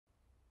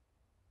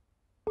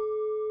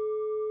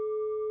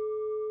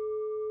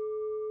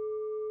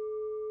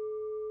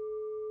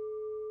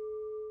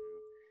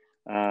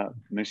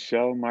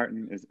Michelle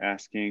Martin is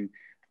asking,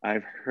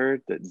 I've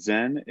heard that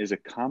Zen is a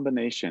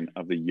combination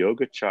of the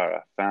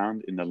Yogacara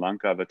found in the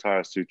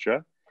Lankavatara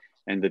Sutra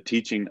and the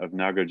teaching of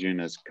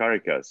Nagarjuna's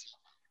Karikas.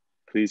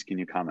 Please, can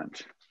you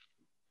comment?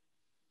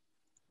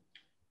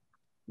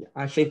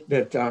 I think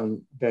that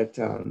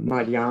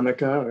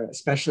Madhyamaka,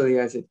 especially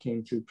as it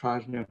came to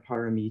Prajna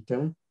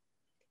Paramita,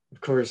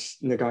 of course,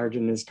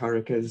 Nagarjuna's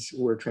Karikas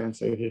were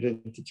translated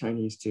into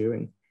Chinese too,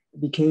 and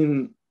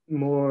became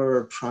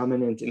more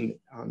prominent in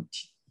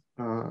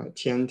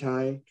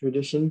Tiantai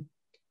tradition.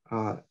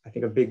 I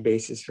think a big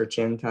basis for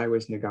Tiantai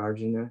was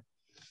Nagarjuna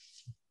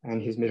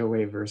and his middle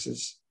way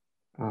verses,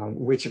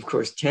 which of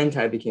course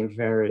Tiantai became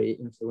very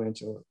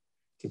influential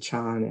to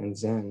Chan and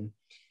Zen.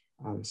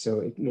 So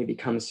it maybe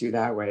comes through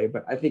that way,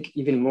 but I think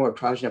even more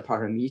Prajna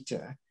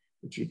Paramita,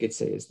 which you could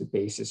say is the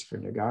basis for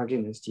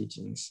Nagarjuna's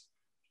teachings,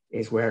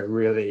 is where it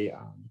really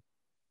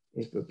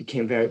it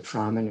became very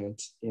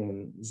prominent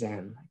in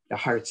Zen. The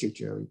Heart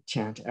Sutra we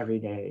chant every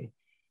day,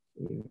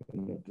 even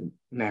at the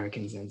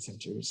American Zen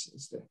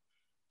centers,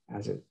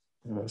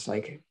 almost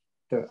like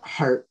the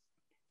heart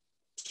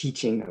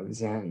teaching of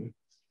Zen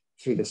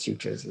through the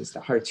sutras is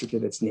the Heart Sutra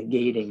that's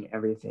negating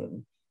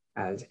everything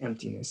as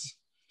emptiness.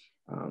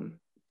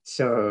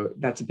 So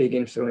that's a big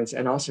influence,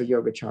 and also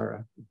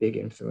Yogacara, big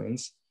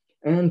influence.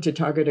 And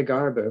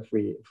Tathagata,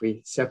 if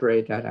we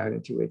separate that out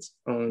into its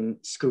own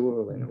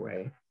school in a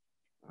way,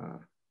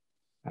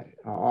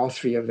 all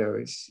three of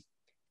those.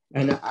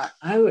 And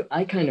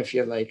I kind of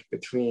feel like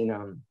between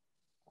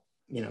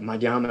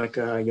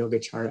Madhyamaka,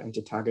 Yogacara, and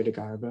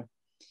Tathagata,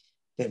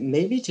 that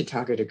maybe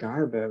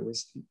Tathagata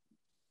was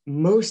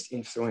most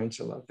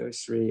influential of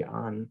those three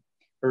on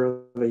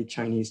early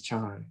Chinese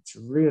Chan. It's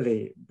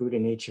really Buddha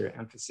nature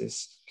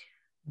emphasis.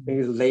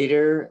 Maybe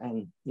later,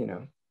 and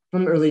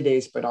from early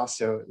days, but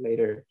also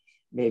later,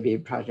 maybe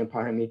Prajna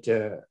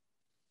Paramita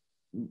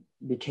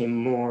became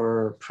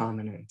more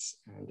prominent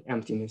and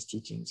emptiness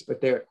teachings,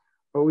 but they're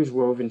always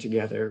woven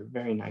together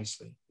very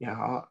nicely.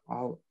 Yeah,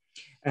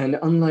 and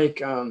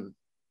unlike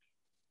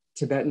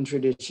Tibetan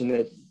tradition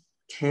that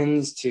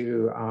tends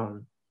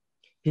to,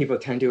 people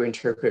tend to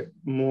interpret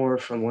more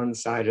from one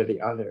side or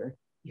the other.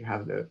 You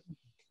have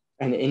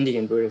and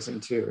Indian Buddhism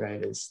too,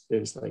 right?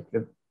 There's like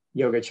the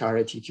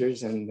Yogacara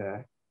teachers and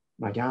the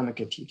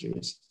Madhyamaka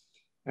teachers.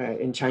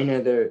 In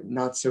China, they're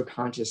not so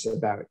conscious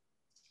about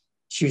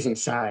choosing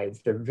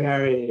sides. They're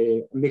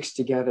very mixed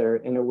together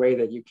in a way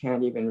that you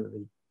can't even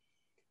really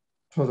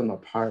pull them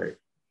apart.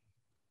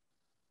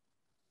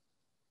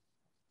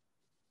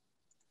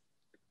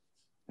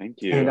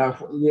 Thank you.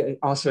 And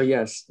also,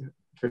 yes,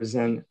 for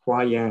Zen,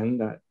 Huayan,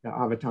 the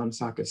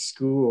Avatamsaka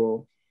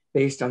school,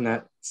 based on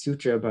that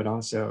sutra, but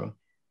also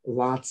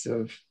lots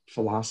of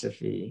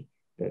philosophy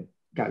that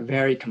got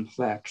very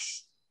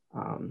complex.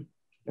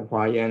 The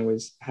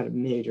Huayan had a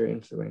major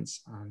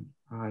influence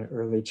on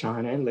early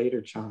Chan and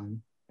later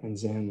Chan and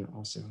Zen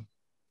also.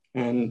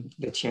 And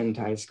the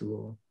Tiantai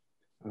school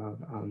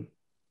of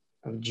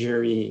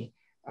Juri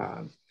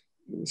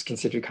was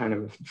considered kind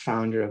of a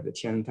founder of the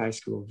Tiantai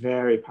school,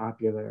 very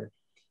popular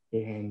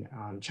in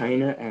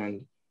China,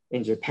 and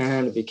in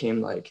Japan it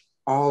became like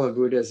all of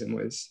Buddhism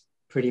was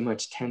pretty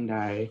much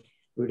Tendai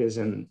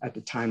Buddhism at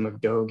the time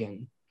of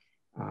Dogen.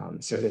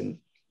 So then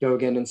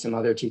Dogen and some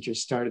other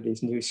teachers started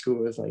these new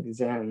schools like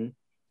Zen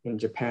in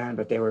Japan,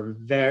 but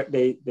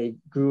they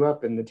grew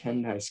up in the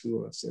Tendai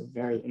school, so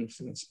very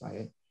influenced by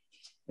it.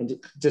 And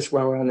just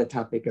while we're on the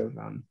topic of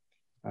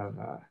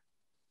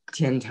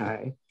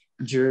Tiantai,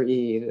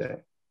 Juri,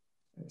 the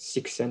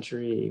 6th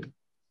century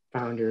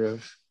founder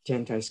of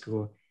Tiantai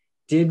school,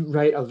 did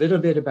write a little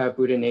bit about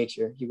Buddha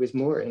nature. He was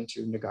more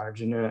into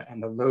Nagarjuna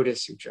and the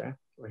Lotus Sutra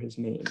were his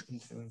main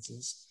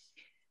influences.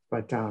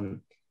 But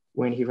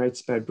when he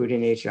writes about Buddha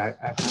nature,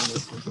 I found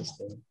this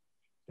interesting,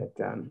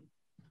 that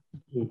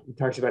he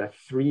talks about a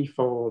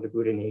threefold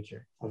Buddha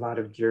nature. A lot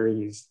of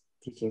Juri's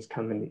teachings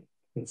come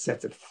in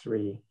sets of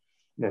three.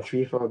 And the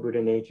threefold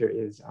Buddha nature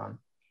is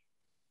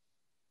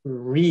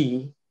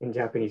Ri, in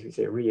Japanese we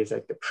say Ri is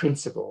like the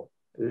principle,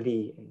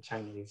 Li in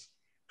Chinese.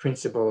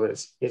 Principle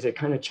is a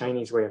kind of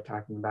Chinese way of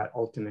talking about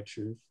ultimate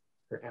truth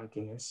or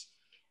emptiness.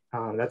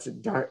 That's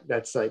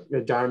like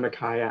the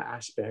Dharmakaya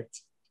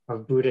aspect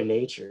of Buddha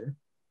nature.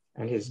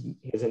 And his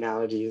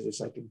analogy is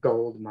it's like a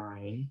gold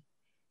mine.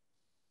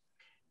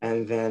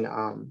 And then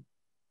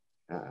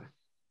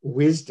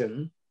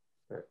wisdom,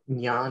 or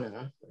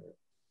jnana, or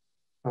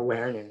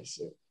awareness,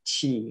 or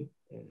chi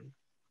in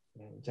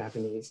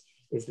Japanese,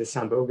 is the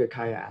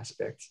Sambhogakaya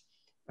aspect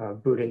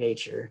of Buddha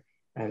nature.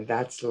 And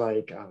that's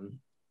like,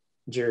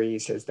 Juri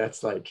says,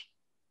 that's like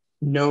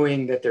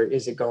knowing that there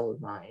is a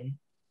gold mine,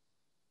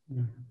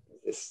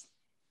 this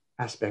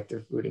aspect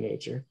of Buddha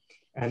nature.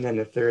 And then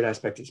the third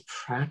aspect is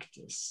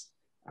practice,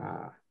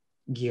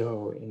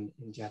 gyo in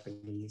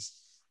Japanese,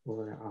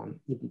 or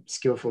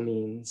skillful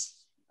means.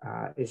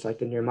 It's like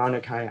the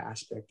Nirmanakaya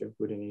aspect of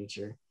Buddha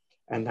nature.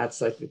 And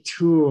that's like the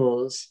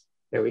tools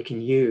that we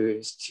can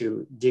use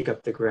to dig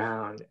up the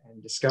ground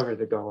and discover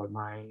the gold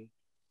mine,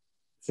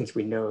 since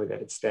we know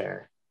that it's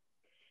there.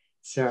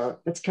 So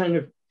that's kind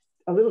of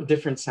a little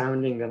different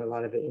sounding than a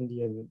lot of the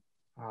Indian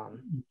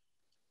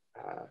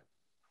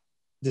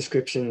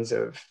descriptions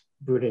of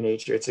Buddha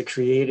nature. It's a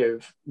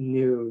creative,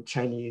 new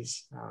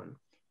Chinese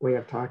way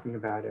of talking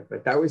about it.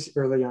 But that was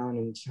early on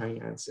in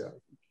China. So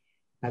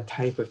that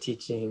type of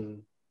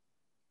teaching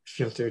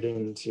filtered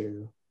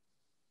into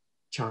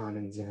Chan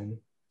and Zen.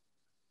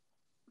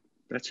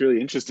 That's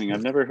really interesting.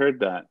 I've never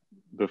heard that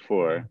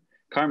before.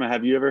 Karma,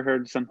 have you ever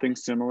heard something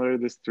similar,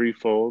 this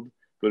threefold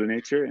Buddha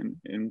nature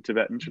in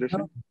Tibetan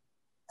tradition?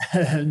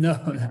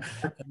 No,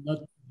 not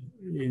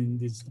in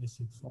these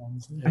specific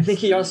forms. I think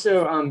he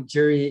also,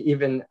 Jury,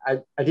 even, I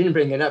didn't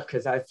bring it up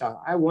because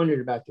I wondered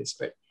about this,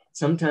 but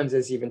sometimes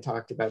it's even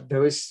talked about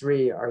those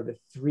three are the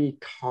three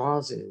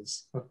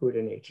causes of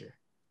Buddha nature,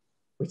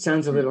 which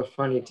sounds a little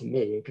funny to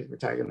me because we're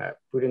talking about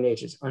Buddha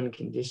nature's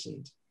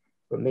unconditioned,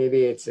 but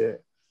maybe it's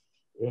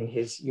in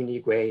his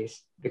unique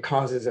ways, the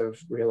causes of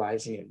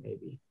realizing it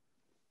maybe.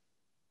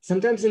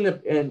 Sometimes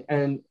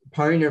and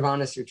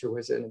Parinirvana Sutra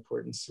was an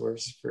important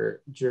source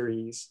for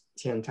Jury's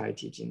Tiantai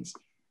teachings.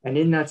 And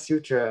in that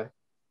sutra,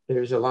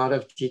 there's a lot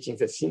of teachings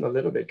that seem a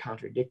little bit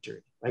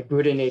contradictory. Like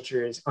Buddha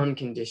nature is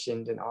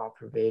unconditioned and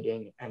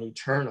all-pervading and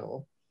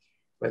eternal,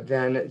 but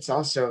then it's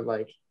also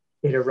like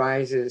it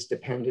arises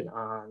dependent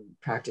on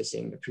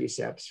practicing the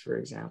precepts, for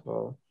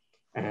example,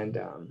 and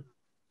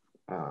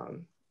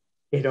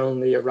it's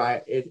only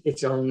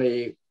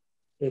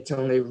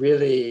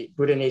really,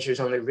 Buddha nature is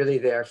only really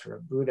there for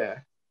a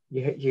Buddha.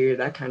 You hear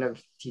that kind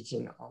of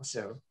teaching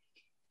also.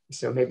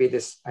 So maybe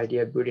this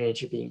idea of Buddha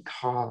nature being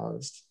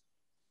caused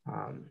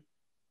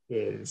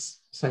is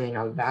saying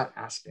on that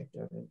aspect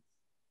of it.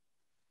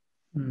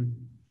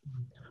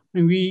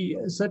 And we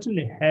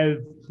certainly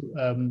have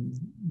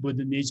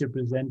Buddha nature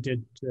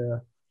presented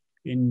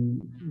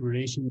in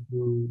relation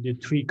to the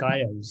three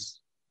kayas,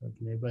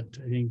 certainly. But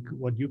I think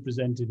what you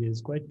presented is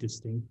quite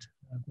distinct,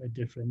 quite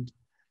different.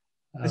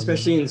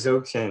 Especially in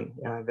Dzogchen,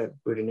 that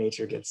Buddha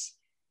nature gets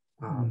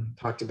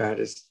talked about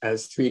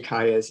as three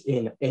kayas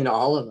in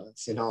all of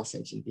us, in all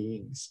sentient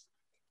beings.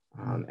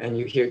 And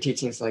you hear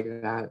teachings like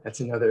that. That's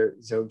another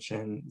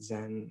Dzogchen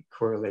Zen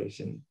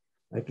correlation.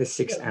 Like the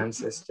sixth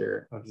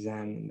ancestor of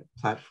Zen,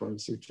 Platform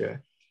Sutra,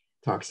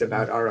 talks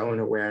about our own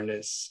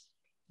awareness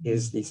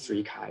is these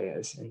three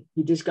kayas. And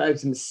he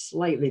describes them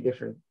slightly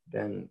different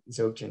than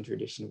Dzogchen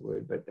tradition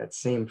would, but that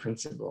same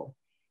principle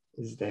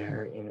is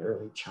there in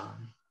early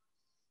Chan.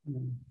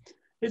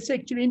 It's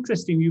actually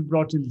interesting you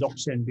brought in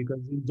Dzogchen, because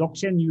in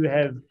Dzogchen you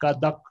have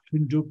Kadak,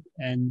 Tunduk,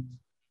 and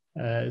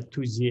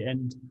Tuji.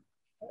 And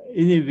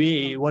in a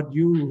way, what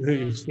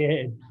you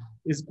shared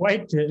is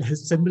quite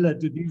similar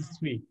to these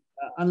three.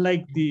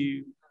 Unlike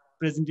the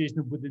presentation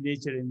of Buddha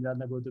nature in the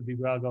Anagota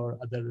Vigraga or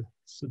other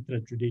sutra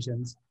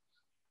traditions.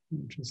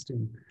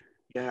 Interesting.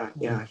 Yeah,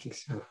 I think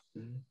so.